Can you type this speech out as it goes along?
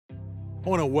I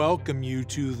want to welcome you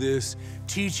to this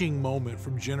teaching moment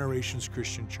from Generations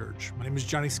Christian Church. My name is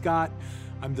Johnny Scott.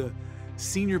 I'm the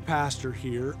senior pastor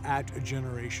here at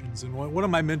Generations. And one of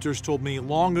my mentors told me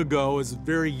long ago, as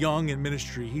very young in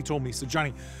ministry, he told me, he said,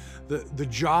 Johnny, the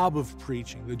job of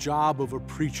preaching, the job of a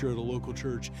preacher at a local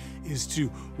church is to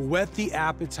whet the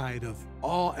appetite of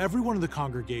everyone in the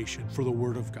congregation for the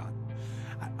Word of God.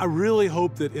 I really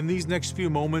hope that in these next few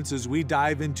moments, as we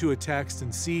dive into a text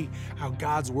and see how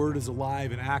God's Word is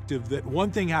alive and active, that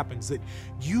one thing happens, that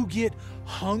you get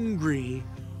hungry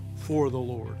for the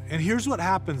Lord. And here's what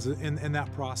happens in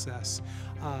that process.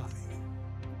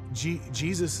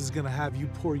 Jesus is going to have you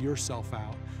pour yourself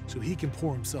out so He can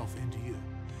pour Himself into you.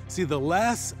 See, the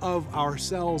less of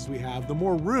ourselves we have, the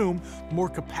more room, the more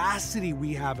capacity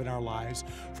we have in our lives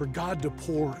for God to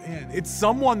pour in. It's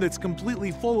someone that's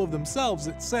completely full of themselves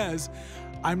that says,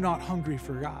 I'm not hungry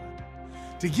for God.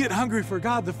 To get hungry for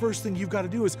God, the first thing you've got to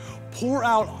do is pour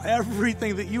out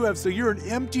everything that you have so you're an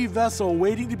empty vessel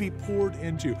waiting to be poured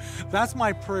into. That's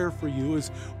my prayer for you as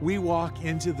we walk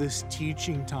into this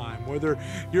teaching time, whether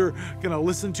you're going to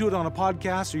listen to it on a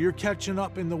podcast or you're catching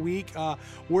up in the week,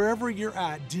 wherever you're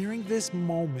at, during this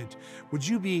moment, would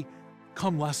you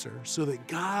become lesser so that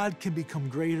God can become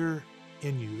greater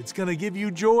in you? It's going to give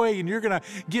you joy, and you're going to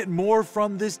get more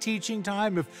from this teaching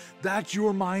time if that's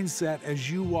your mindset as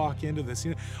you walk into this.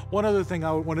 You know, one other thing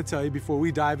I want to tell you before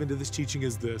we dive into this teaching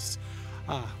is this.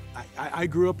 I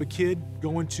grew up a kid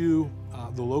going to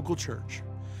the local church.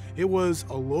 It was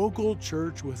a local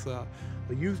church with a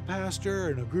youth pastor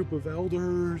and a group of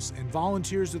elders and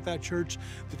volunteers at that church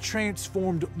that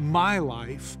transformed my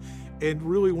life and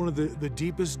really one of the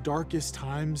deepest, darkest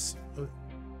times of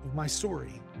my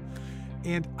story.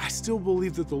 And I still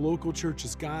believe that the local church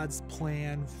is God's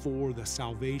plan for the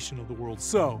salvation of the world.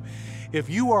 So if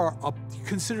you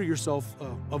consider yourself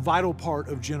a vital part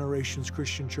of Generations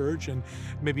Christian Church, and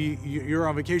maybe you're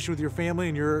on vacation with your family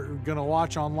and you're going to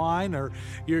watch online, or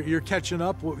you're catching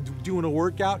up doing a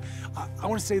workout, I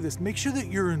want to say this: make sure that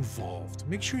you're involved.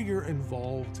 Make sure you're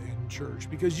involved in church,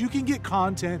 because you can get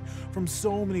content from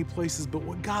so many places, but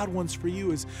what God wants for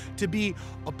you is to be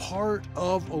a part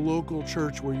of a local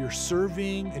church where you're serving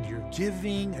and you're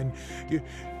giving and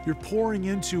you're pouring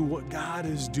into what God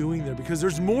is doing there, because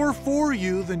there's more for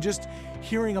you than just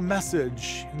hearing a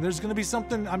message. And there's going to be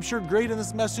something, I'm sure, great in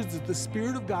this message that the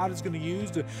Spirit of God is going to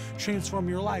use to transform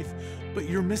your life. But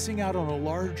you're missing out on a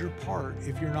larger part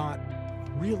if you're not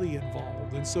really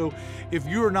involved. And so if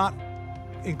you're not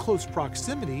in close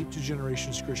proximity to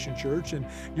Generations Christian Church and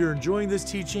you're enjoying this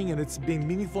teaching and it's being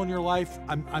meaningful in your life,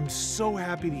 I'm so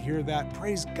happy to hear that.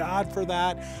 Praise God for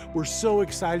that. We're so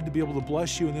excited to be able to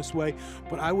bless you in this way.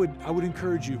 But I would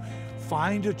encourage you,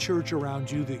 find a church around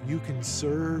you that you can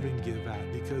serve and give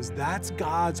at, because that's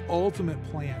God's ultimate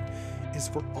plan, is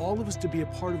for all of us to be a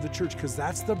part of the church, because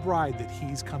that's the bride that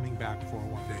He's coming back for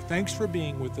one day. Thanks for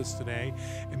being with us today,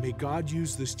 and may God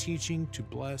use this teaching to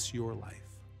bless your life.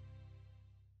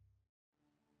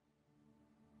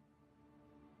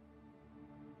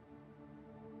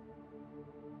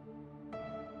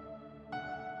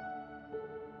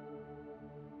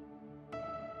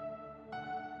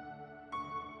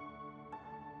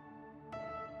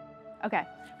 Okay.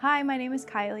 Hi, my name is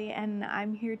Kylie, and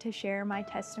I'm here to share my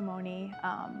testimony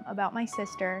about my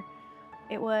sister.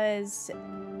 It was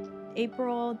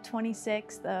April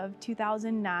 26th of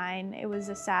 2009. It was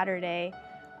a Saturday,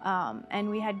 and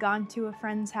we had gone to a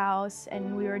friend's house,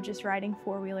 and we were just riding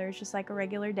four-wheelers just like a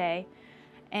regular day.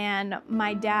 And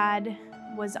my dad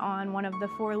was on one of the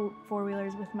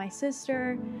four-wheelers with my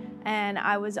sister, and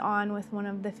I was on with one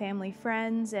of the family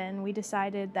friends, and we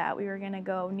decided that we were going to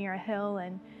go near a hill,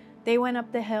 and they went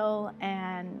up the hill,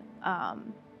 and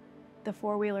the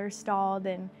four-wheeler stalled,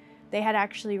 and they had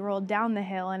actually rolled down the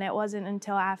hill. And it wasn't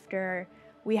until after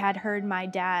we had heard my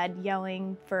dad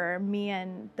yelling for me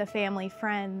and the family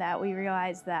friend that we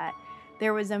realized that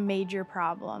there was a major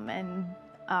problem. And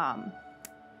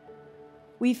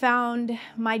we found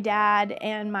my dad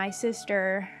and my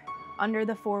sister under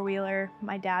the four-wheeler.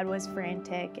 My dad was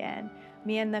frantic, and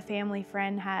me and the family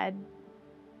friend had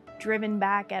driven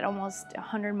back at almost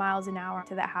 100 miles an hour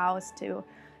to the house to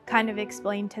kind of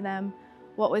explain to them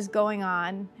what was going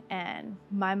on. And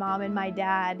my mom and my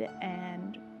dad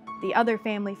and the other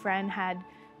family friend had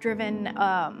driven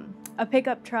a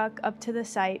pickup truck up to the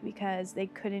site because they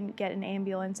couldn't get an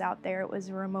ambulance out there. It was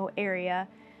a remote area.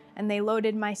 And they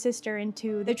loaded my sister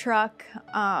into the truck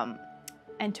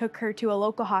and took her to a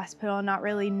local hospital, not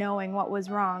really knowing what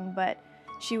was wrong, but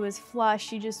she was flushed.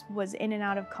 She just was in and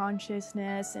out of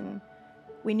consciousness, and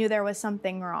we knew there was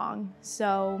something wrong.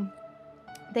 So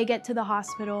they get to the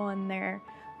hospital, and they're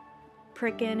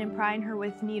pricking and prying her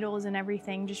with needles and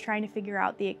everything, just trying to figure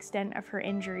out the extent of her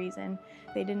injuries. And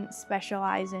they didn't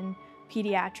specialize in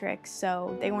pediatrics,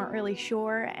 so they weren't really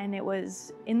sure, and it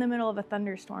was in the middle of a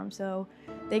thunderstorm, so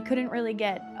they couldn't really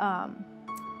get a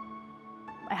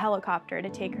helicopter to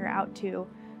take her out to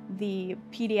the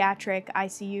pediatric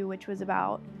ICU, which was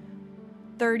about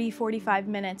 30-45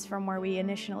 minutes from where we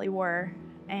initially were.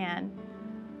 And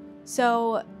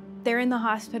so they're in the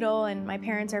hospital, and my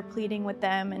parents are pleading with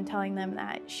them and telling them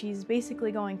that she's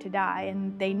basically going to die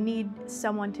and they need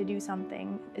someone to do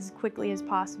something as quickly as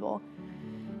possible.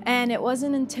 And it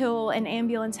wasn't until an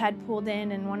ambulance had pulled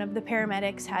in and one of the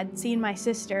paramedics had seen my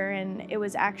sister, and it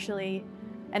was actually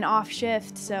an off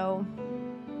shift, so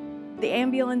the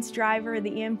ambulance driver, the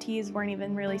EMTs weren't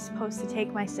even really supposed to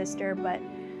take my sister, but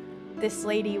this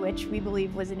lady, which we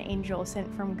believe was an angel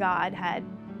sent from God, had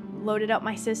loaded up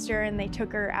my sister, and they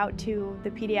took her out to the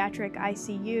pediatric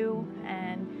ICU,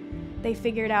 and they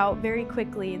figured out very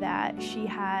quickly that she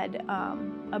had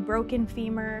a broken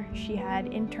femur, she had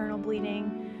internal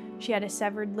bleeding, she had a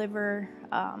severed liver,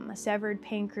 a severed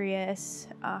pancreas,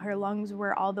 her lungs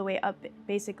were all the way up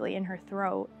basically in her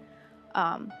throat.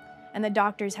 And the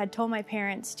doctors had told my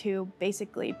parents to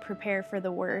basically prepare for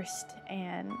the worst.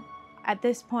 And at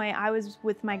this point, I was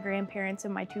with my grandparents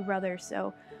and my two brothers,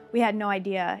 so we had no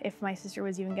idea if my sister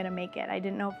was even gonna make it. I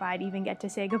didn't know if I'd even get to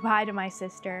say goodbye to my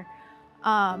sister.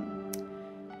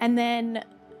 And then,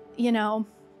 you know,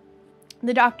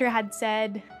 the doctor had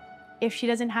said if she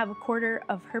doesn't have a quarter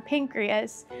of her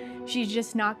pancreas, she's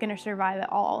just not gonna survive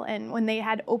at all. And when they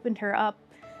had opened her up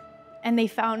and they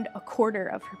found a quarter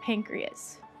of her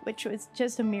pancreas, which was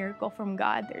just a miracle from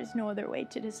God. There's no other way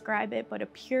to describe it, but a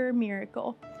pure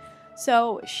miracle.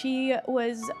 So she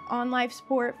was on life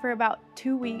support for about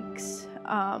 2 weeks.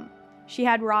 She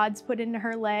had rods put into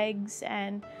her legs,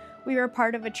 and we were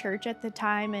part of a church at the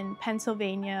time in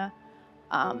Pennsylvania.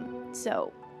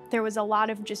 So there was a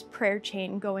lot of just prayer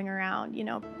chain going around, you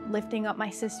know, lifting up my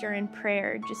sister in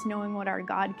prayer, just knowing what our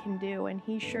God can do. And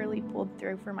he surely pulled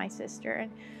through for my sister.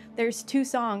 And there's 2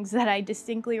 songs that I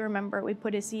distinctly remember we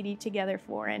put a CD together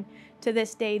for, and to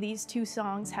this day these 2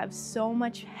 songs have so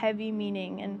much heavy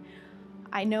meaning, and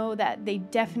I know that they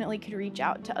definitely could reach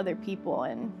out to other people,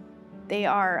 and they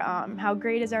are How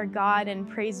Great Is Our God and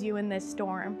Praise You in This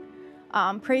Storm.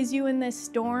 Praise You in This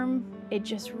Storm, it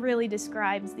just really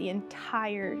describes the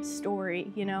entire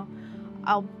story, you know.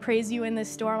 I'll praise you in this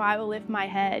storm, I will lift my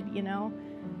head, you know,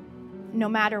 no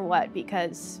matter what,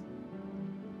 because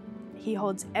he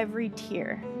holds every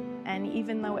tear, and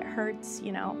even though it hurts,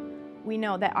 you know, we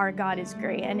know that our God is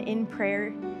great, and in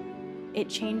prayer, it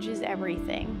changes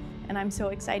everything. And I'm so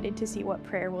excited to see what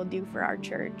prayer will do for our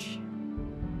church.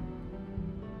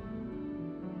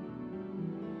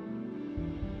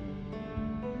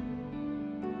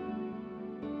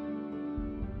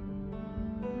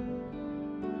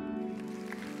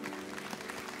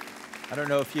 I don't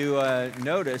know if you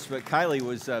noticed, but Kylie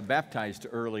was baptized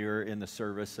earlier in the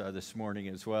service this morning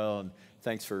as well, and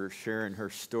thanks for sharing her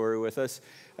story with us.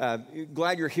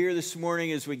 Glad you're here this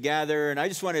morning as we gather, and I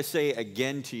just want to say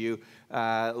again to you,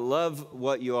 love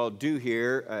what you all do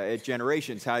here at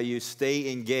Generations, how you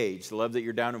stay engaged. Love that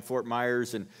you're down in Fort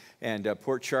Myers and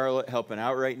Port Charlotte helping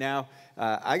out right now.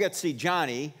 I got to see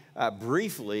Johnny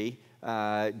briefly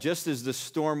just as the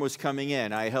storm was coming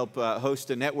in. I help host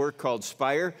a network called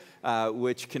Spire,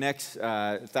 which connects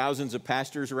thousands of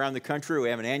pastors around the country. We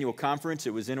have an annual conference.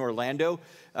 It was in Orlando,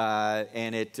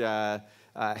 and it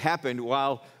happened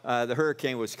while the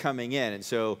hurricane was coming in. And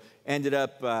so ended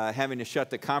up having to shut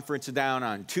the conference down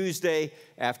on Tuesday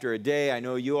after a day. I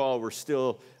know you all were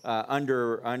still not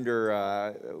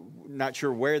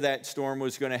sure where that storm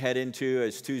was going to head into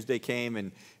as Tuesday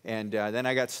came, and then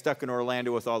I got stuck in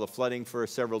Orlando with all the flooding for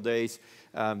several days.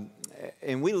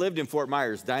 And we lived in Fort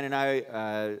Myers. Diane and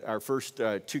I, our first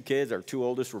 2 kids, our 2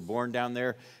 oldest, were born down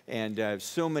there, and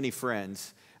so many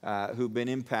friends who've been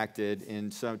impacted in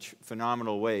such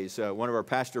phenomenal ways. One of our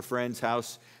pastor friends'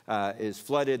 house is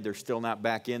flooded. They're still not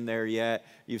back in there yet.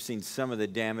 You've seen some of the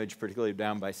damage, particularly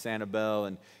down by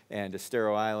Sanibel and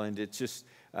Estero Island. It's just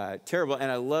terrible,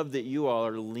 and I love that you all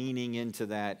are leaning into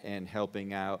that and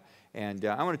helping out. And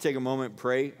I want to take a moment and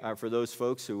pray for those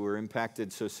folks who were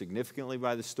impacted so significantly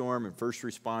by the storm, and first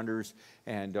responders,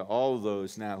 and all of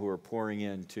those now who are pouring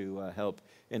in to help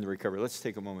in the recovery. Let's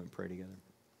take a moment and pray together.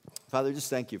 Father, just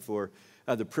thank you for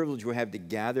the privilege we have to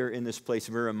gather in this place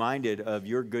and be reminded of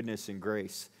your goodness and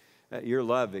grace, your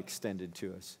love extended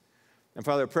to us. And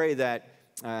Father, I pray that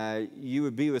you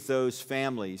would be with those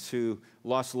families who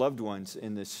lost loved ones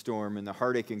in this storm and the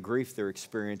heartache and grief they're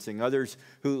experiencing, others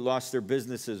who lost their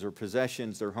businesses or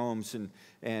possessions, their homes,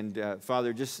 and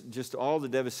Father, just all the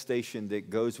devastation that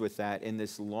goes with that in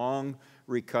this long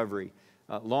recovery.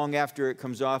 Long after it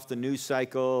comes off the news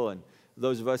cycle, and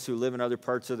those of us who live in other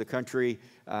parts of the country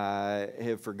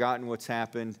have forgotten what's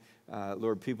happened,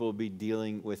 Lord, people will be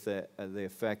dealing with the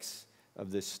effects of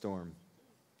this storm.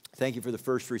 Thank you for the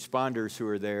first responders who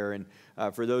are there, and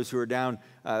for those who are down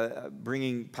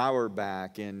bringing power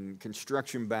back and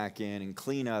construction back in and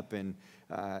cleanup and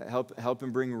help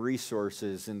and bring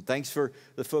resources. And thanks for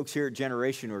the folks here at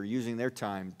Generation who are using their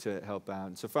time to help out.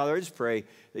 And so, Father, I just pray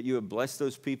that you would bless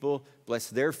those people, bless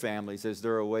their families as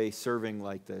they're away serving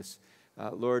like this.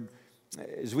 Lord,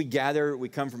 as we gather, we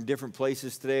come from different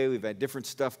places today. We've had different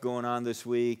stuff going on this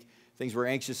week. Things we're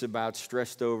anxious about,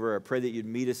 stressed over. I pray that you'd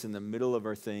meet us in the middle of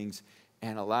our things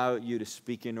and allow you to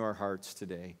speak into our hearts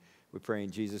today. We pray in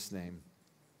Jesus' name.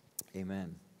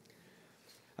 Amen.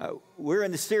 We're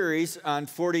in the series on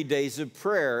 40 days of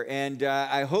prayer, and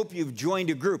I hope you've joined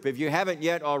a group. If you haven't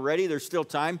yet already, there's still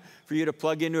time for you to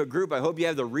plug into a group. I hope you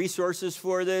have the resources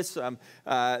for this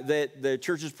that the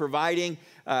church is providing.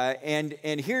 And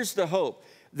here's the hope,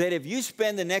 that if you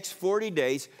spend the next 40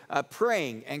 days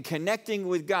praying and connecting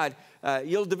with God,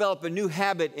 you'll develop a new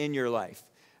habit in your life.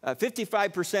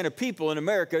 55% of people in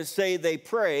America say they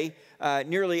pray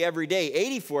nearly every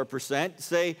day. 84%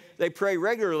 say they pray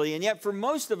regularly. And yet for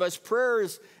most of us, prayer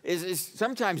is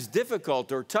sometimes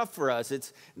difficult or tough for us.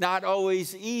 It's not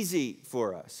always easy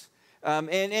for us.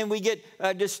 And we get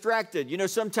distracted. You know,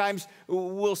 sometimes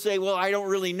we'll say, well, I don't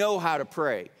really know how to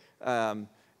pray.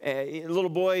 A little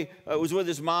boy was with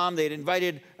his mom. They'd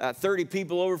invited 30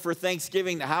 people over for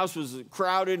Thanksgiving. The house was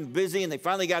crowded and busy, and they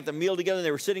finally got the meal together. They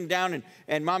were sitting down,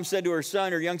 and Mom said to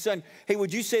her young son, hey,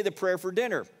 would you say the prayer for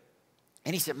dinner?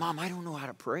 And he said, Mom, I don't know how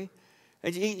to pray.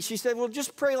 And she said, well,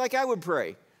 just pray like I would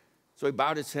pray. So he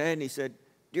bowed his head, and he said,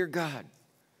 Dear God,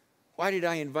 why did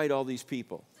I invite all these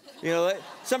people? You know,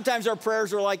 sometimes our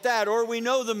prayers are like that, or we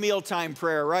know the mealtime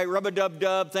prayer, right?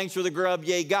 Rub-a-dub-dub, thanks for the grub,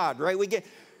 yay, God, right?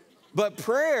 But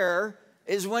prayer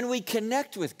is when we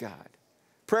connect with God.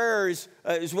 Prayer is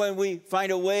when we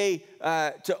find a way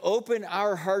to open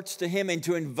our hearts to Him and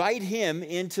to invite Him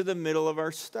into the middle of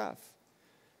our stuff.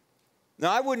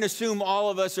 Now, I wouldn't assume all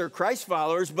of us are Christ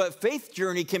followers, but faith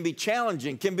journey can be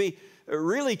challenging, can be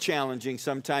really challenging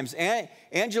sometimes.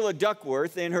 Angela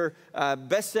Duckworth, in her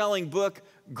best-selling book,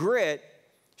 Grit,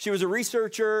 she was a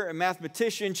researcher, a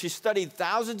mathematician. She studied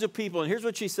thousands of people, and here's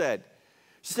what she said.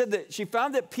 She said that she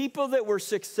found that people that were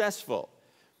successful,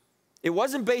 it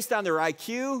wasn't based on their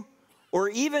IQ or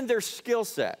even their skill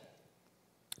set.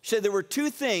 She said there were two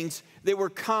things that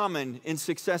were common in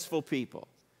successful people,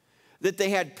 that they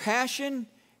had passion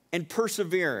and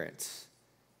perseverance,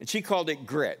 and she called it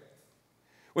grit.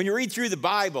 When you read through the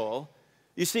Bible,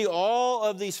 you see all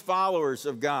of these followers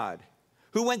of God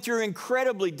who went through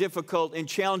incredibly difficult and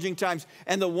challenging times.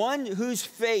 And the one whose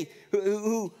faith,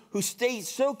 who stayed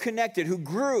so connected, who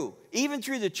grew even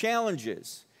through the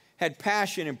challenges, had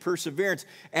passion and perseverance.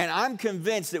 And I'm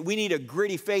convinced that we need a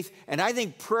gritty faith. And I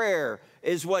think prayer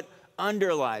is what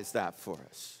underlies that for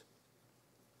us.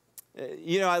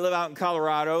 You know, I live out in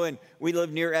Colorado, and we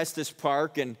live near Estes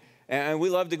Park. And we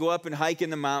love to go up and hike in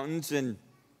the mountains and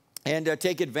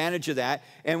take advantage of that.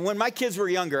 And when my kids were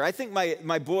younger, I think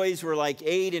my boys were like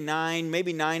 8 and 9,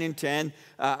 maybe 9 and 10.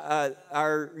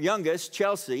 Our youngest,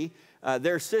 Chelsea,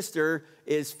 their sister,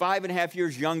 is 5.5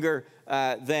 years younger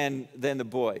than the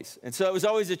boys. And so it was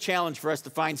always a challenge for us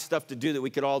to find stuff to do that we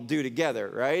could all do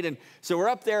together, right? And so we're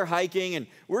up there hiking, and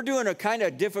we're doing a kind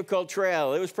of difficult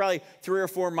trail. It was probably 3 or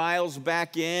 4 miles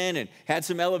back in and had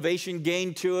some elevation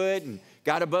gain to it, and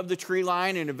got above the tree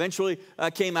line, and eventually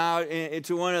came out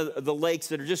into one of the lakes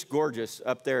that are just gorgeous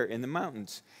up there in the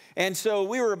mountains. And so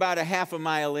we were about a half a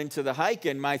mile into the hike,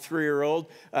 and my 3-year-old,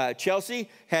 Chelsea,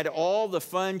 had all the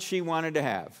fun she wanted to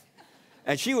have.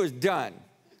 And she was done.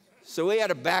 So we had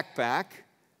a backpack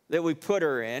that we put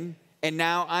her in, and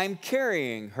now I'm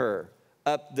carrying her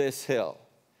up this hill.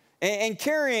 And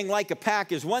carrying like a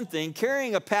pack is one thing.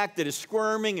 Carrying a pack that is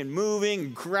squirming and moving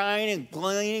and crying and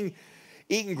complaining,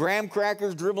 eating graham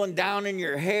crackers, dribbling down in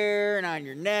your hair and on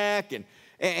your neck,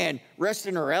 and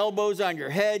resting her elbows on your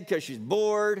head because she's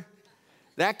bored,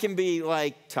 that can be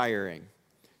like tiring.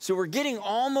 So we're getting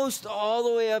almost all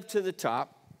the way up to the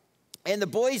top, and the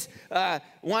boys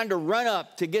wanted to run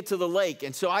up to get to the lake.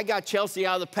 And so I got Chelsea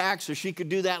out of the pack so she could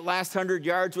do that last 100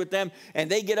 yards with them. And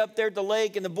they get up there at the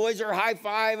lake, and the boys are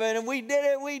high-fiving, and we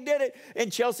did it.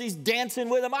 And Chelsea's dancing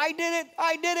with them. I did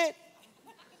it.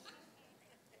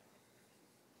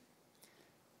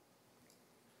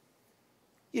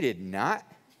 You did not.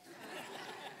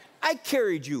 I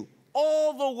carried you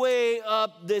all the way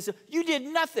up this. You did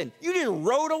nothing. You just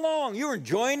rode along. You were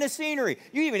enjoying the scenery.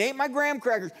 You even ate my graham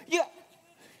crackers. Yeah.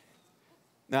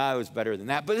 No, it was better than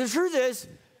that. But the truth is,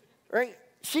 right,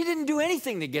 she didn't do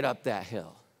anything to get up that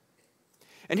hill.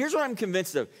 And here's what I'm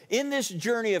convinced of. In this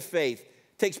journey of faith,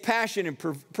 takes passion and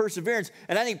perseverance.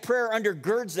 And I think prayer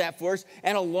undergirds that for us.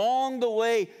 And along the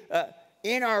way,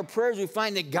 in our prayers, we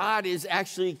find that God is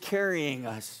actually carrying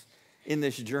us in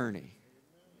this journey.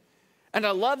 And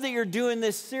I love that you're doing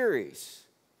this series.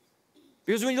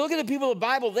 Because when you look at the people of the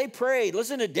Bible, they prayed.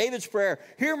 Listen to David's prayer.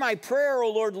 Hear my prayer,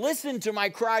 O Lord. Listen to my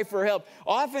cry for help.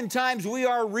 Oftentimes, we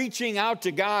are reaching out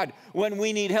to God when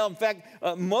we need help. In fact,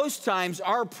 most times,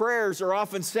 our prayers are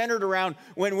often centered around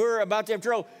when we're about to have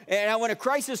trouble. And when a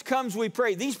crisis comes, we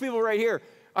pray. These people right here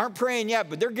aren't praying yet,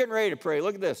 but they're getting ready to pray.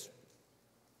 Look at this.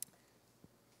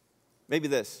 Maybe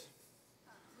this.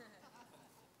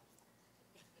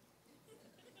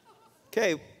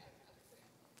 Okay.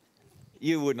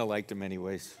 You wouldn't have liked them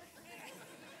anyways.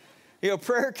 You know,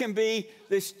 prayer can be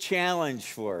this challenge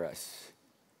for us.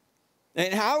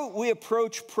 And how we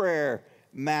approach prayer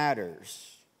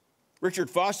matters. Richard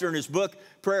Foster, in his book,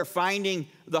 Prayer, Finding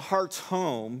the Heart's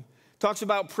Home, talks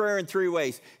about prayer in three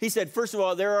ways. He said, first of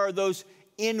all, there are those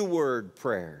inward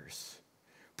prayers.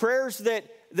 Prayers that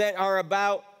are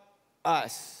about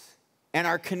us and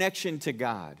our connection to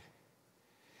God.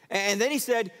 And then he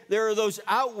said, there are those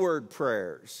outward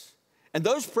prayers. And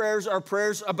those prayers are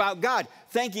prayers about God,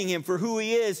 thanking him for who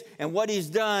he is and what he's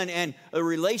done and the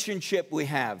relationship we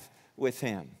have with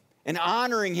him. And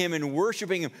honoring him and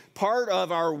worshiping him. Part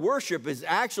of our worship is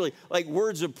actually like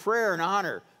words of prayer and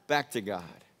honor back to God.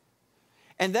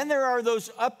 And then there are those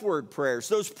upward prayers,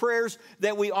 those prayers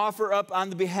that we offer up on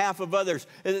the behalf of others,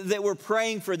 that we're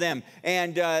praying for them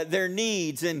and their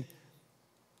needs.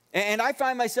 And I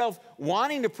find myself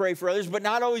wanting to pray for others, but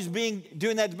not always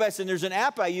doing that the best. And there's an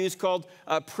app I use called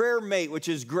Prayer Mate, which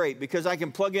is great because I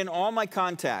can plug in all my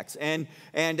contacts and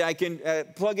I can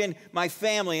plug in my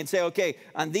family and say, okay,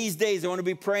 on these days I want to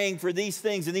be praying for these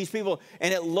things and these people.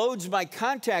 And it loads my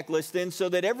contact list in so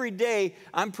that every day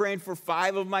I'm praying for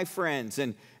 5 of my friends.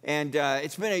 And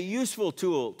it's been a useful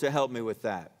tool to help me with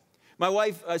that. My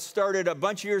wife started a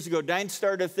bunch of years ago, Diane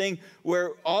started a thing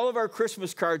where all of our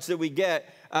Christmas cards that we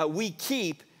get, we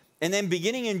keep, and then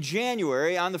beginning in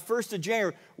January, on the 1st of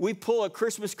January, we pull a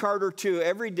Christmas card or two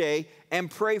every day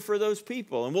and pray for those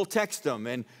people. And we'll text them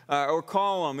or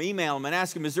call them, email them, and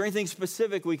ask them, is there anything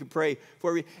specific we could pray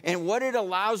for? And what it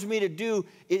allows me to do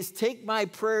is take my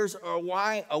prayers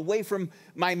away from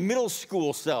my middle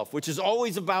school self, which is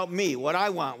always about me, what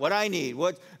I want, what I need,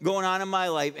 what's going on in my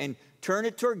life, and turn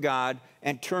it toward God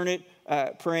and turn it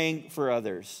praying for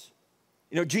others.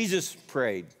 You know, Jesus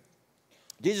prayed.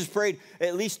 Jesus prayed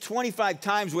at least 25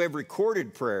 times. We have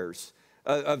recorded prayers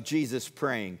of Jesus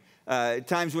praying.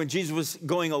 Times when Jesus was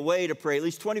going away to pray. At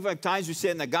least 25 times we see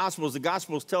it in the Gospels. The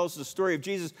Gospels tell us the story of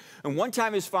Jesus. And one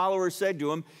time his followers said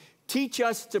to him, teach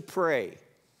us to pray.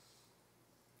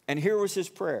 And here was his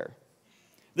prayer.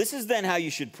 This is then how you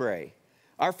should pray.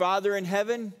 Our Father in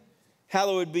heaven,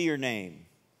 hallowed be your name.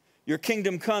 Your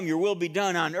kingdom come, your will be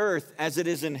done on earth as it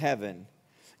is in heaven.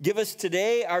 Give us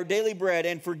today our daily bread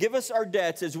and forgive us our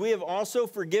debts as we have also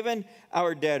forgiven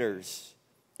our debtors.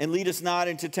 And lead us not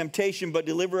into temptation, but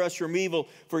deliver us from evil.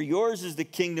 For yours is the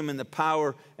kingdom and the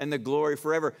power and the glory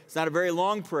forever. It's not a very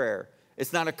long prayer.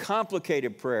 It's not a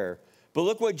complicated prayer. But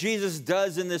look what Jesus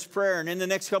does in this prayer. And in the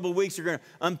next couple of weeks, we're going to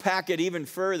unpack it even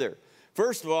further.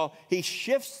 First of all, he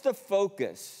shifts the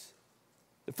focus.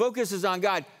 The focus is on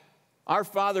God. Our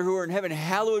Father who are in heaven,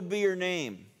 hallowed be your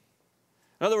name.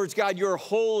 In other words, God, you're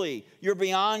holy. You're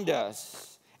beyond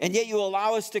us. And yet you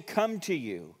allow us to come to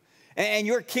you. And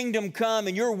your kingdom come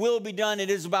and your will be done. It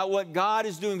is about what God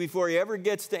is doing before he ever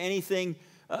gets to anything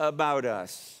about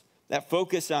us. That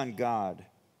focus on God.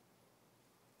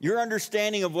 Your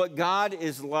understanding of what God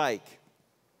is like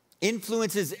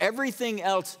influences everything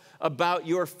else about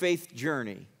your faith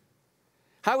journey.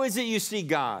 How is it you see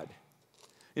God?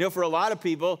 You know, for a lot of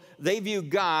people, they view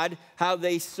God how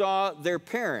they saw their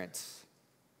parents.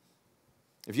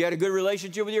 If you had a good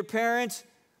relationship with your parents,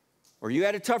 or you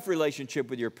had a tough relationship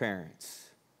with your parents.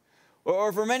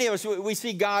 Or for many of us, we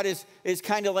see God as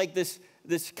kind of like this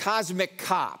cosmic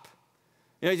cop.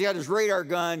 You know, he's got his radar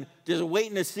gun, just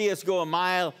waiting to see us go a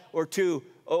mile or two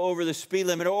over the speed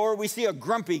limit. Or we see a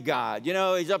grumpy God. You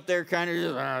know, he's up there kind of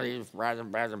just, he's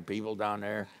razzing people down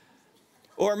there.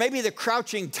 Or maybe the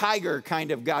crouching tiger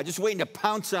kind of God, just waiting to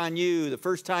pounce on you the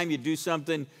first time you do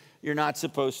something you're not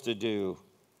supposed to do.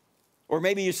 Or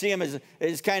maybe you see him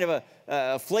as kind of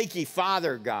a flaky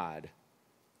father God.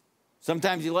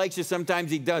 Sometimes he likes you,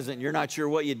 sometimes he doesn't. You're not sure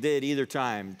what you did either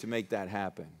time to make that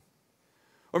happen.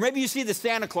 Or maybe you see the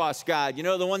Santa Claus God, you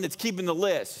know, the one that's keeping the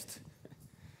list.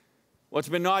 What's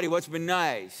been naughty, what's been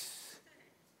nice.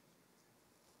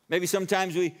 Maybe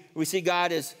sometimes we see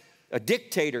God as a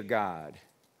dictator God,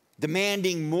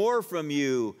 demanding more from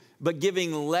you, but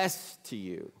giving less to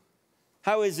you.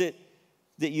 How is it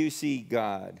that you see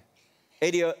God?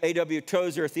 A.W.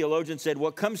 Tozer, a theologian, said,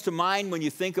 what comes to mind when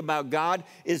you think about God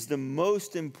is the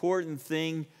most important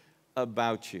thing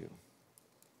about you.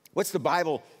 What's the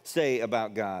Bible say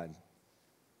about God?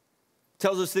 It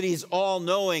tells us that he's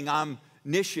all-knowing,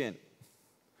 omniscient,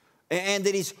 and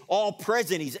that he's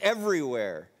all-present, he's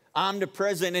everywhere,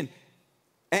 omnipresent,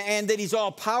 and that he's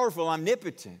all-powerful,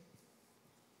 omnipotent.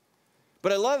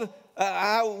 But I love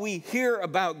how we hear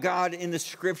about God in the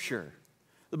Scripture.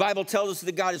 The Bible tells us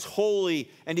that God is holy,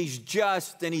 and he's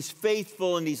just, and he's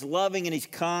faithful, and he's loving, and he's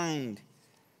kind.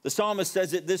 The psalmist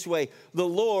says it this way, the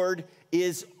Lord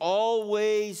is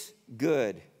always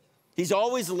good. He's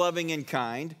always loving and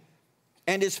kind,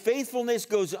 and his faithfulness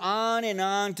goes on and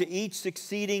on to each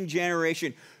succeeding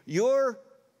generation. Your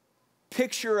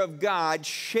picture of God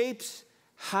shapes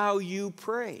how you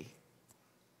pray.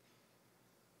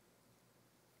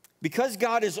 Because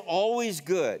God is always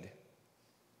good,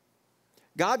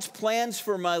 God's plans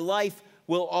for my life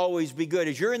will always be good.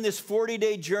 As you're in this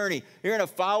 40-day journey, you're going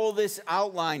to follow this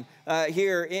outline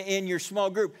here in your small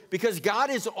group. Because God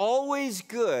is always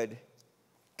good,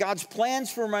 God's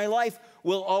plans for my life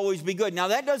will always be good. Now,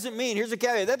 that doesn't mean, here's a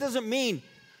caveat, that doesn't mean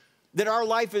that our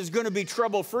life is going to be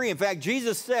trouble-free. In fact,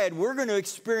 Jesus said we're going to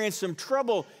experience some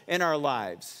trouble in our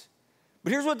lives.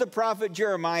 But here's what the prophet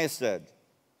Jeremiah said.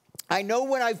 I know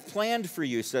what I've planned for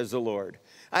you, says the Lord.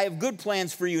 I have good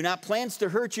plans for you, not plans to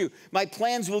hurt you. My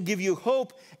plans will give you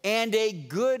hope and a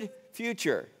good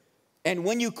future. And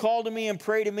when you call to me and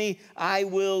pray to me, I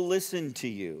will listen to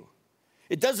you.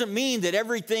 It doesn't mean that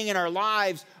everything in our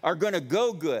lives are going to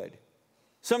go good.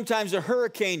 Sometimes a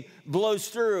hurricane blows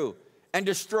through and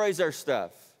destroys our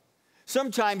stuff.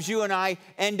 Sometimes you and I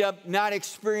end up not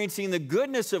experiencing the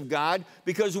goodness of God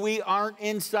because we aren't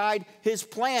inside his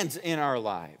plans in our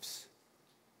lives.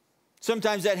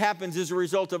 Sometimes that happens as a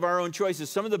result of our own choices.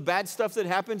 Some of the bad stuff that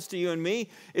happens to you and me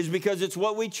is because it's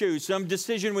what we choose, some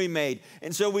decision we made.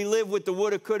 And so we live with the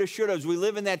woulda, coulda, shouldas. We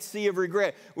live in that sea of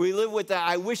regret. We live with the,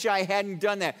 I wish I hadn't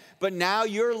done that. But now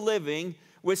you're living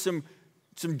with some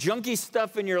junky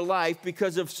stuff in your life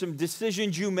because of some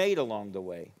decisions you made along the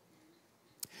way.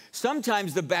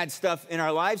 Sometimes the bad stuff in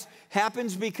our lives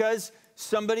happens because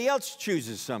somebody else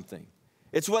chooses something.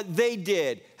 It's what they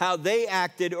did, how they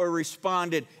acted or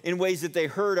responded in ways that they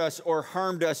hurt us or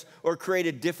harmed us or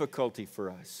created difficulty for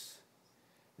us.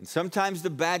 And sometimes the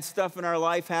bad stuff in our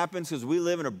life happens because we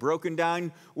live in a broken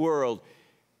down world.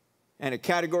 And a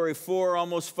Category 4,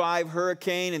 almost 5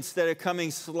 hurricane, instead of coming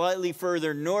slightly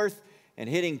further north and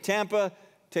hitting Tampa,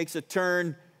 takes a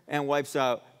turn and wipes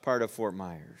out part of Fort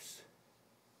Myers.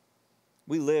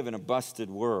 We live in a busted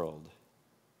world.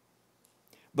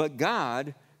 But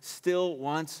God still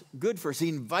wants good for us. He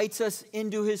invites us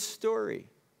into his story.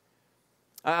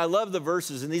 I love the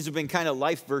verses, and these have been kind of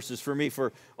life verses for me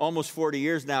for almost 40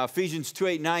 years now. Ephesians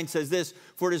 2:8-9 says this,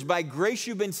 for it is by grace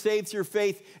you've been saved through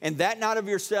faith, and that not of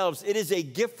yourselves. It is a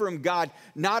gift from God,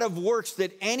 not of works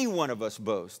that any one of us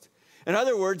boast. In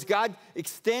other words, God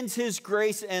extends his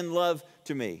grace and love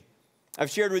to me.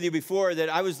 I've shared with you before that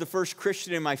I was the first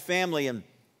Christian in my family, and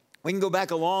we can go back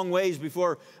a long ways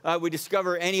before we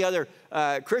discover any other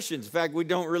Christians. In fact, we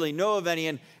don't really know of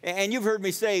any. And you've heard me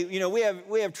say, you know,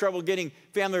 we have trouble getting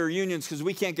family reunions because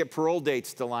we can't get parole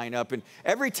dates to line up. And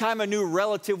every time a new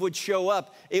relative would show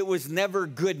up, it was never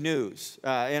good news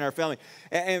in our family.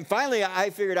 And finally,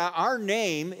 I figured out our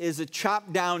name is a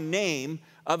chopped down name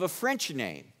of a French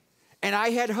name. And I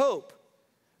had hope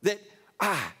that,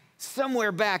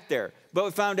 somewhere back there. But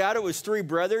we found out it was 3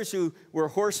 brothers who were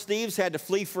horse thieves, had to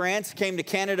flee France, came to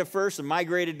Canada first, and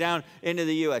migrated down into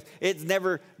the U.S. It's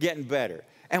never getting better.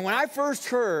 And when I first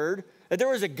heard that there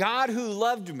was a God who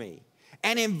loved me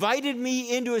and invited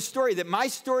me into his story, that my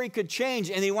story could change,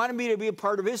 and he wanted me to be a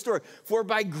part of his story. For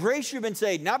by grace you've been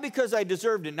saved, not because I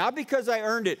deserved it, not because I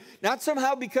earned it, not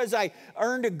somehow because I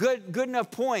earned a good enough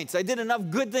points. I did enough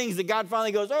good things that God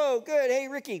finally goes, oh, good, hey,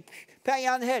 Ricky, pat you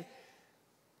on the head.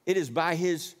 It is by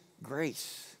his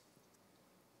grace.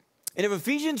 And if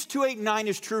Ephesians 2:8-9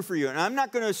 is true for you, and I'm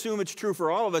not going to assume it's true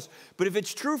for all of us, but if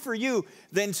it's true for you,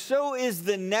 then so is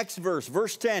the next verse,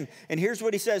 verse 10. And here's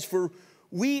what he says, for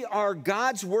we are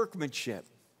God's workmanship,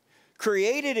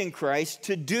 created in Christ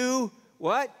to do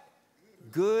what?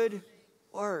 Good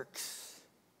works.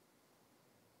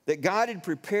 that God had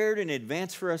prepared in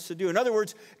advance for us to do. In other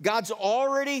words, God's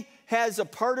already has a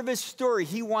part of his story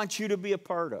he wants you to be a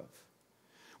part of.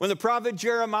 When the prophet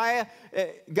Jeremiah,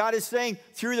 God is saying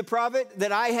through the prophet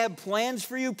that I have plans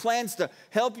for you, plans to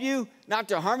help you, not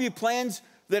to harm you, plans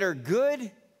that are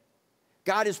good.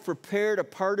 God has prepared a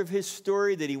part of his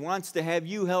story that he wants to have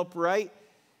you help write,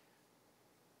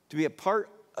 to be a part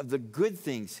of the good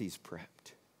things he's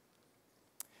prepped.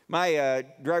 My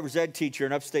driver's ed teacher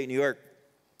in upstate New York,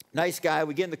 nice guy.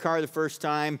 We get in the car the first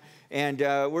time, and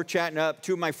we're chatting up.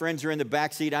 Two of my friends are in the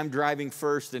back seat. I'm driving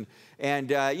first, and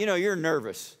you know, you're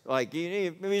nervous. Like,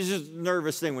 it's just a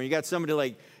nervous thing when you got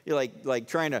somebody like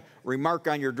trying to remark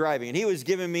on your driving. And he was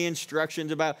giving me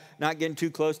instructions about not getting too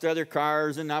close to other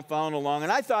cars and not following along.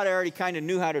 And I thought I already kind of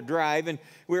knew how to drive. And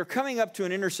we were coming up to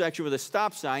an intersection with a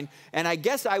stop sign, and I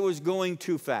guess I was going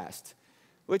too fast,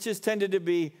 which has tended to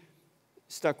be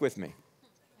stuck with me.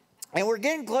 And we're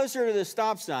getting closer to the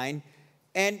stop sign,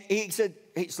 and he said,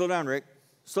 "Hey, slow down, Rick.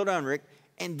 Slow down, Rick."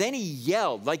 And then he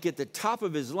yelled, like at the top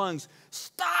of his lungs,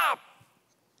 "Stop!"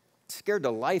 It scared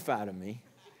the life out of me.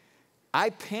 I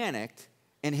panicked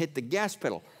and hit the gas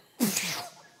pedal,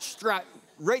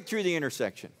 right through the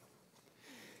intersection.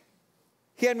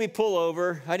 He had me pull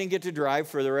over. I didn't get to drive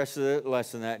for the rest of the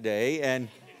lesson that day. And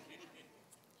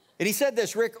he said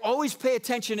this, "Rick, always pay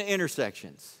attention to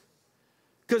intersections,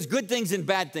 because good things and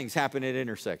bad things happen at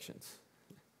intersections."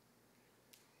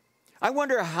 I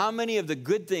wonder how many of the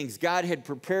good things God had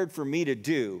prepared for me to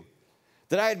do,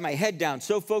 that I had my head down,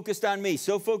 so focused on me,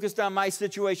 so focused on my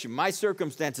situation, my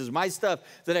circumstances, my stuff,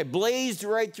 that I blazed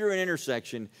right through an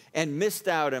intersection and missed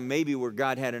out on maybe where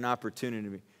God had an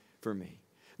opportunity for me.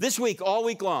 This week, all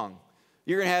week long,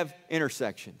 you're going to have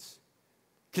intersections,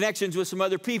 connections with some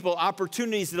other people,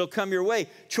 opportunities that'll come your way,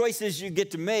 choices you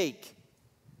get to make.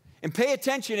 And pay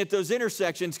attention at those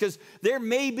intersections, because there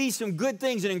may be some good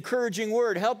things, an encouraging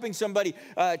word, helping somebody,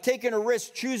 taking a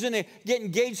risk, choosing to get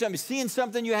engaged, somebody, seeing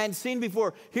something you hadn't seen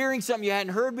before, hearing something you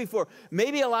hadn't heard before,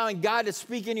 maybe allowing God to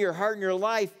speak into your heart and your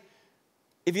life.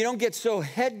 If you don't get so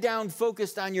head down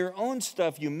focused on your own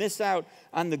stuff, you miss out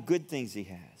on the good things he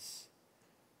has.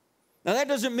 Now, that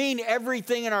doesn't mean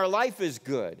everything in our life is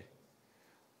good.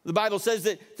 The Bible says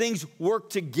that things work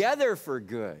together for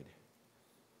good.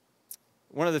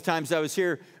 One of the times I was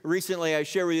here recently, I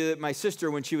shared with you that my sister,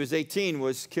 when she was 18,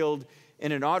 was killed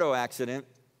in an auto accident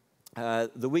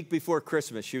the week before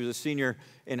Christmas. She was a senior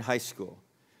in high school.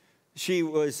 She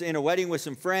was in a wedding with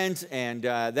some friends, and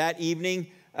that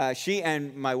evening, she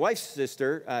and my wife's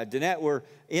sister, Danette, were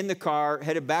in the car,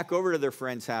 headed back over to their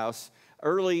friend's house,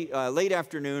 late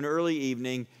afternoon, early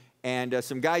evening, and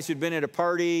some guys who'd been at a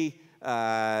party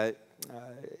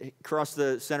crossed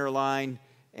the center line,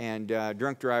 and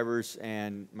drunk drivers,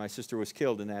 and my sister was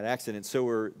killed in that accident. So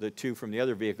were the two from the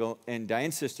other vehicle, and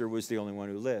Diane's sister was the only one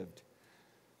who lived.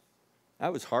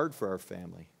 That was hard for our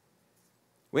family.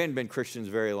 We hadn't been Christians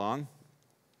very long.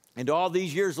 And all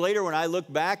these years later, when I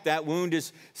look back, that wound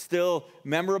is still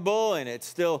memorable, and it's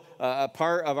still a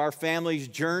part of our family's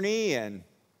journey, and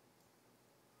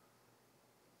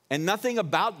nothing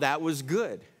about that was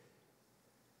good.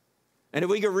 And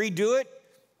if we could redo it,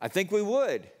 I think we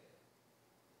would.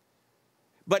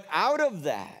 But out of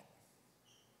that,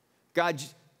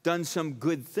 God's done some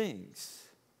good things.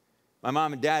 My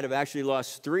mom and dad have actually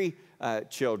lost 3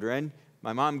 children.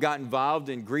 My mom got involved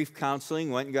in grief counseling,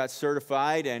 went and got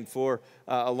certified, and for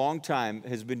a long time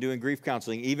has been doing grief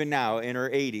counseling. Even now, in her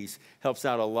 80s, helps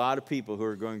out a lot of people who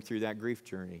are going through that grief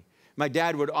journey. My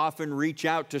dad would often reach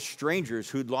out to strangers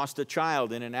who'd lost a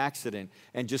child in an accident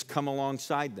and just come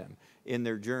alongside them in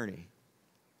their journey.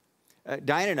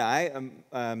 Diane and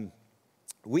I,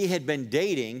 we had been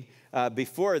dating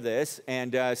before this,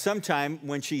 and sometime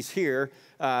when she's here,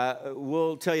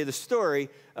 we'll tell you the story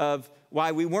of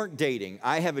why we weren't dating.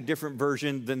 I have a different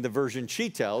version than the version she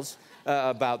tells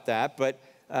about that, but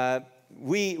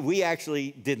we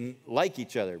actually didn't like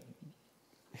each other.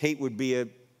 Hate would be a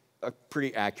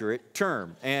pretty accurate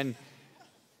term.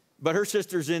 But her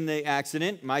sister's in the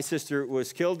accident. My sister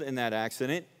was killed in that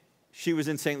accident. She was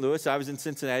in St. Louis. I was in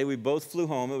Cincinnati. We both flew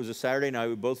home. It was a Saturday night.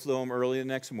 We both flew home early the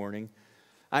next morning.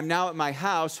 I'm now at my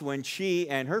house when she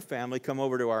and her family come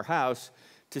over to our house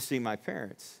to see my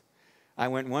parents. I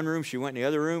went in one room. She went in the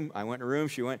other room. I went in a room.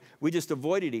 She went. We just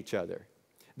avoided each other.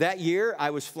 That year, I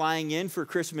was flying in for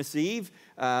Christmas Eve,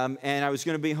 and I was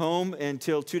going to be home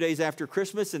until 2 days after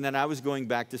Christmas, and then I was going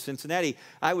back to Cincinnati.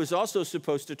 I was also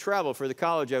supposed to travel for the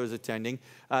college I was attending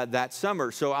that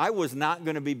summer, so I was not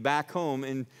going to be back home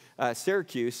in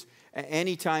Syracuse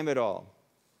any time at all.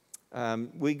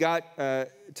 We got to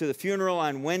the funeral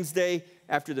on Wednesday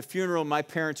after the funeral, my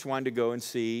parents wanted to go and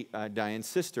see Diane's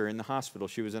sister in the hospital.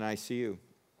 She was in ICU.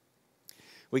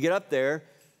 We get up there,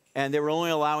 and they were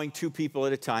only allowing 2 people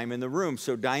at a time in the room.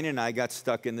 So Diane and I got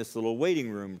stuck in this little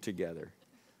waiting room together.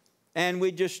 And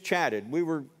we just chatted. We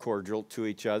were cordial to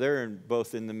each other, and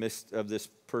both in the midst of this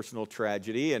personal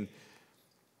tragedy.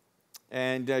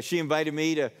 And she invited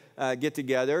me to get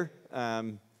together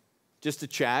just to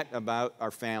chat about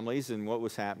our families and what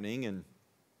was happening. And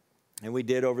we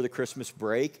did over the Christmas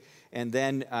break. And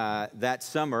then that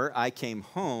summer, I came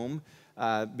home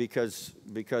because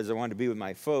I wanted to be with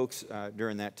my folks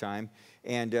during that time.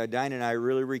 And Diane and I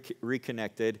really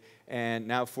reconnected. And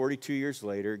now 42 years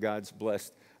later, God's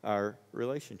blessed our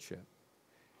relationship.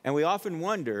 And we often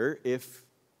wonder if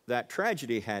that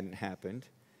tragedy hadn't happened,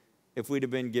 if we'd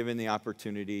have been given the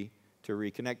opportunity to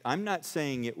reconnect. I'm not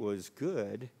saying it was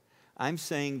good. I'm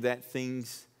saying that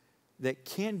things that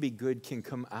can be good can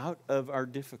come out of our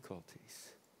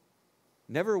difficulties.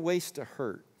 Never waste a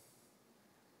hurt,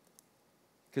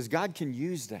 because God can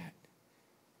use that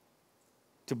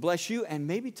to bless you and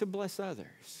maybe to bless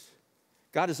others.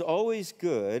 God is always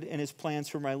good, and his plans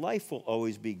for my life will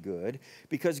always be good.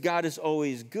 Because God is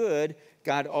always good,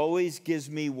 God always gives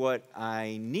me what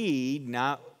I need,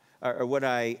 not what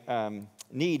I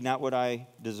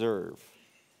deserve.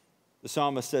 The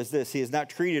psalmist says this: he has not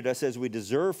treated us as we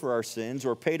deserve for our sins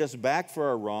or paid us back for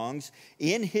our wrongs.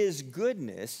 In his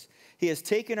goodness, he has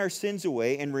taken our sins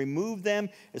away and removed them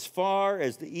as far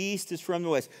as the east is from the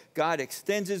west. God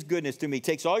extends his goodness to me,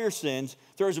 takes all your sins,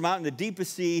 throws them out in the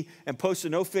deepest sea, and posts a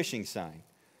no fishing sign.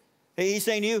 Hey, he's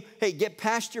saying to you, hey, get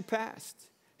past your past.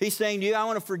 He's saying to you, I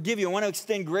want to forgive you. I want to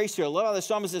extend grace to you. I love how the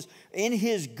psalmist says, in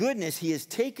his goodness, he has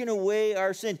taken away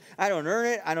our sins. I don't earn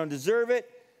it. I don't deserve it.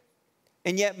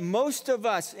 And yet most of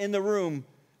us in the room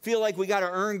feel like we got to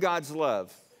earn God's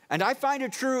love. And I find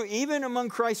it true even among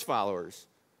Christ followers.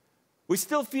 We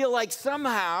still feel like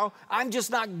somehow I'm just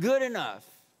not good enough.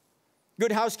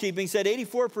 Good Housekeeping said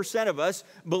 84% of us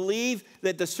believe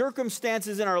that the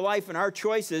circumstances in our life and our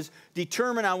choices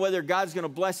determine on whether God's going to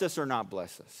bless us or not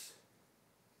bless us.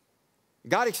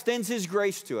 God extends his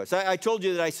grace to us. I told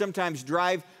you that I sometimes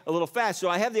drive a little fast, so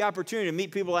I have the opportunity to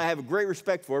meet people I have a great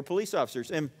respect for, police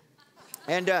officers. I've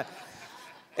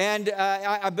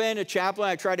been a chaplain.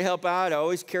 I try to help out. I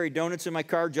always carry donuts in my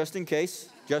car just in case.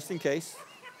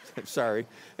 Sorry.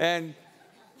 And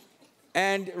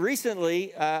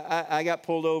recently, I got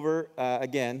pulled over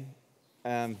again.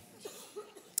 I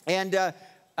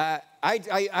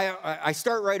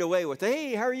start right away with,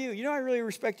 hey, how are you? You know, I really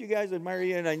respect you guys, admire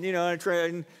you, and I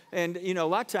try, and a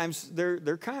lot of times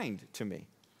they're kind to me.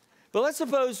 But let's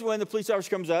suppose when the police officer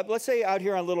comes up, let's say out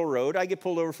here on Little Road, I get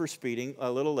pulled over for speeding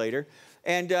a little later,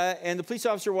 and the police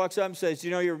officer walks up and says,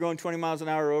 you know, you were going 20 miles an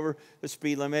hour over the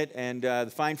speed limit, and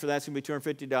the fine for that's going to be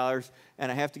 $250,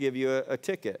 and I have to give you a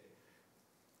ticket.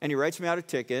 And he writes me out a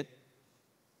ticket,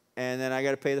 and then I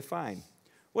got to pay the fine.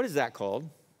 What is that called?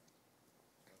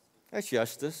 That's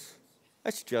justice.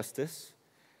 That's justice.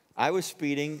 I was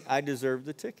speeding. I deserved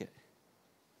the ticket.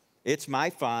 It's my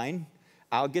fine.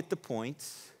 I'll get the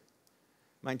points.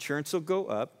 My insurance will go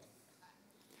up.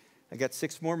 I got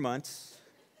 6 more months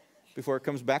before it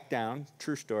comes back down.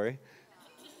 True story.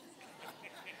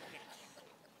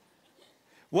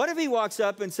 What if he walks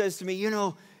up and says to me, you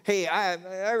know, hey,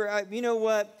 you know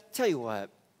what? Tell you what,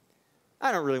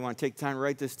 I don't really want to take the time to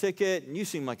write this ticket, and you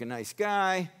seem like a nice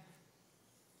guy.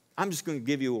 I'm just going to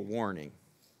give you a warning.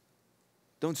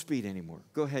 Don't speed anymore.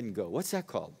 Go ahead and go. What's that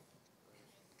called?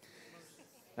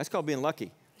 That's called being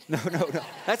lucky. No.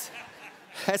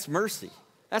 That's mercy.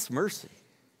 That's mercy.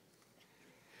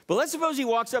 But let's suppose he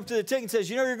walks up to the ticket and says,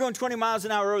 you know, you're going 20 miles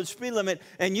an hour over the speed limit,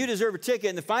 and you deserve a ticket,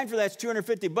 and the fine for that's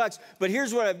 $250, but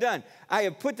here's what I've done. I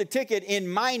have put the ticket in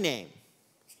my name.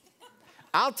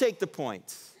 I'll take the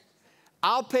points.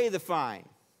 I'll pay the fine.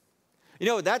 You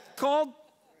know what that's called?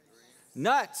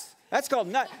 Nuts. That's called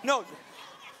nuts. No,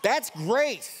 that's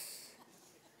grace.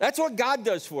 That's what God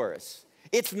does for us.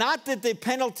 It's not that the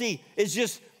penalty is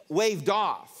just waved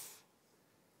off.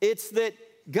 It's that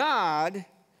God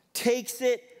takes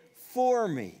it for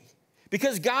me.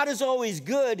 Because God is always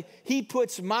good, he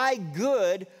puts my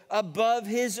good above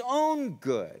his own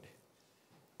good.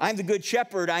 I'm the good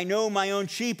shepherd. I know my own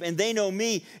sheep, and they know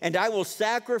me, and I will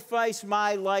sacrifice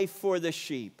my life for the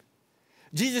sheep.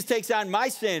 Jesus takes on my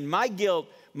sin, my guilt,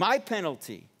 my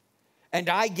penalty, and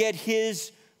I get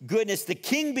his goodness. The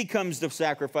king becomes the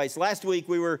sacrifice. Last week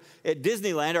we were at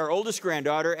Disneyland. Our oldest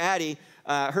granddaughter, Addie,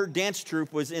 her dance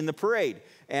troupe was in the parade.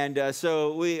 And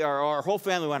so our whole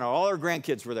family went, all our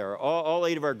grandkids were there, all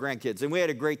 8 of our grandkids. And we had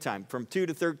a great time. From 2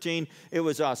 to 13, it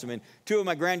was awesome. And 2 of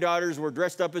my granddaughters were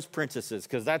dressed up as princesses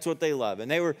because that's what they love.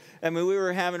 And we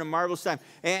were having a marvelous time.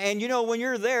 And you know, when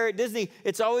you're there at Disney,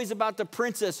 it's always about the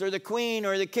princess or the queen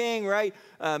or the king, right?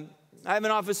 I have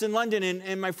an office in London,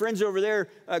 and my friends over there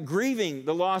grieving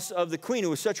the loss of the queen, who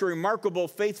was such a remarkable,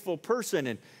 faithful person.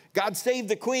 And God saved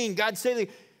the queen. God saved the...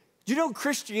 You know,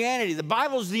 Christianity, the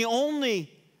Bible's the only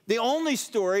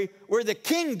story where the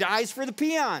king dies for the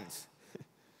peons.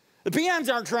 The peons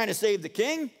aren't trying to save the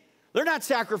king. They're not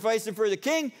sacrificing for the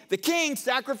king. The king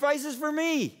sacrifices for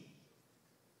me.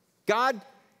 God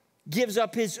gives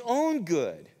up his own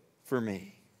good for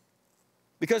me.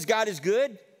 Because God is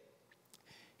good,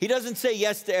 he doesn't say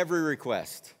yes to every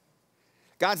request.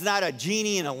 God's not a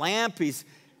genie in a lamp.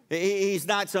 He's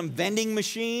not some vending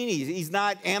machine. He's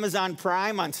not Amazon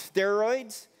Prime on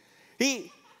steroids.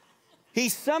 He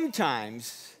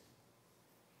sometimes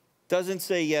doesn't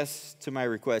say yes to my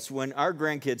requests. When our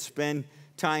grandkids spend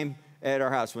time at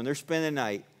our house, when they're spending the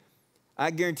night,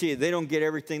 I guarantee you they don't get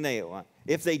everything they want.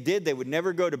 If they did, they would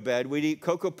never go to bed. We'd eat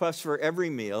Cocoa Puffs for every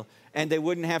meal, and they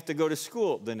wouldn't have to go to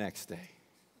school the next day.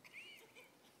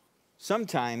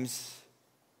 Sometimes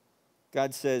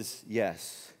God says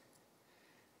yes.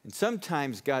 And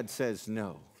sometimes God says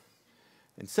no.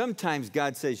 And sometimes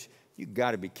God says, you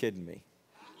got to be kidding me.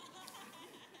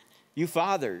 You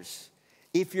fathers,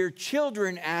 if your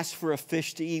children ask for a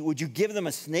fish to eat, would you give them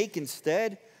a snake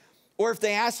instead? Or if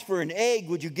they ask for an egg,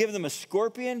 would you give them a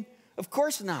scorpion? Of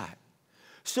course not.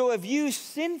 So if you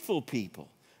sinful people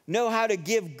know how to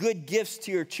give good gifts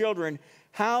to your children,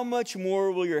 how much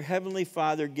more will your heavenly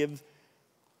Father give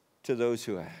to those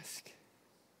who ask?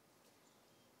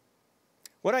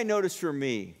 What I notice for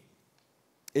me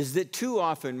is that too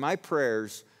often my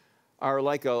prayers are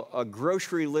like a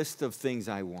grocery list of things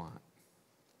I want.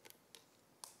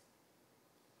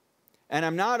 And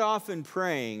I'm not often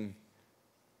praying,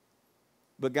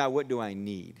 but God, what do I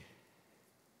need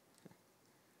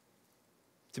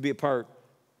to be a part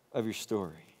of your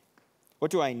story? What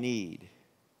do I need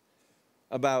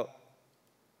about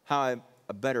how I'm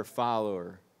a better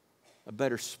follower, a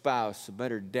better spouse, a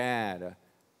better dad,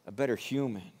 a better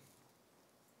human?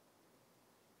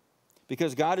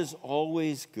 Because God is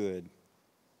always good.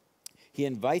 He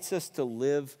invites us to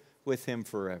live with him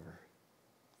forever.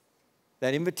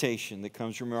 That invitation that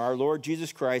comes from our Lord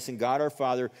Jesus Christ and God our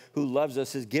Father, who loves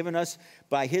us, has given us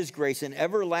by his grace an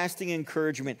everlasting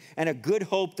encouragement and a good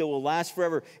hope that will last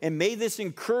forever. And may this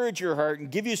encourage your heart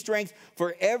and give you strength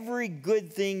for every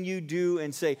good thing you do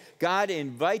and say. God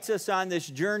invites us on this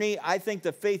journey. I think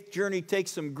the faith journey takes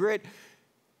some grit,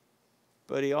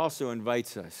 but he also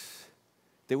invites us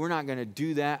that we're not going to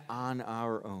do that on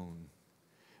our own.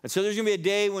 And so there's going to be a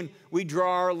day when we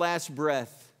draw our last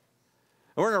breath.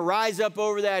 And we're going to rise up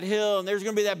over that hill, and there's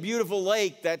going to be that beautiful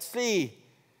lake, that sea.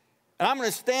 And I'm going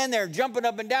to stand there jumping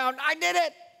up and down. I did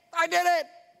it! I did it!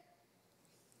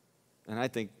 And I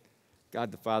think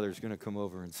God the Father is going to come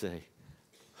over and say,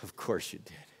 of course you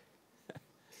did.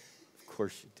 Of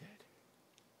course you did.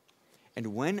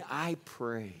 And when I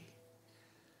pray,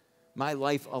 my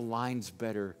life aligns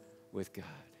better with God.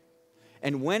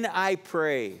 And when I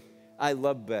pray, I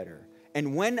love better.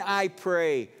 And when I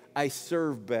pray, I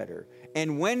serve better.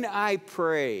 And when I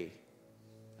pray,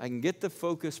 I can get the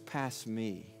focus past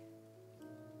me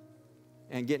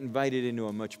and get invited into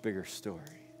a much bigger story.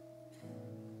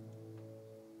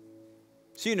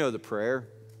 So you know the prayer.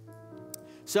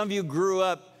 Some of you grew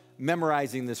up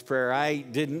memorizing this prayer. I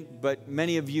didn't, but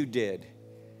many of you did.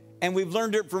 And we've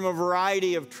learned it from a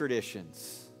variety of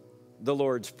traditions, the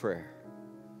Lord's Prayer.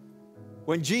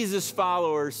 When Jesus'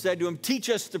 followers said to him, teach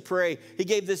us to pray, he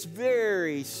gave this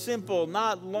very simple,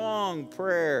 not long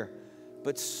prayer,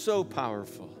 but so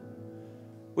powerful.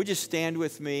 Would you stand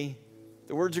with me?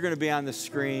 The words are going to be on the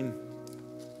screen.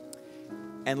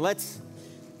 And let's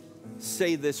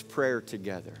say this prayer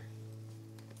together.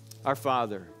 Our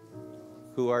Father,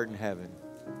 who art in heaven,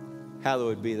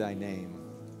 hallowed be thy name.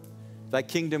 Thy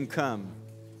kingdom come,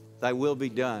 thy will be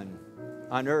done,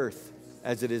 on earth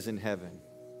as it is in heaven.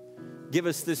 Give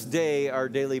us this day our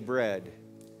daily bread,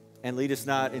 and lead us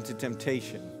not into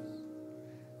temptation.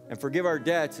 And forgive our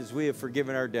debts as we have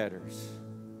forgiven our debtors.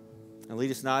 And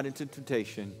lead us not into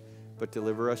temptation, but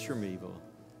deliver us from evil.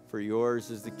 For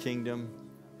yours is the kingdom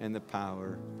and the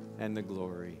power and the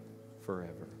glory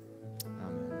forever.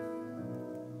 Amen.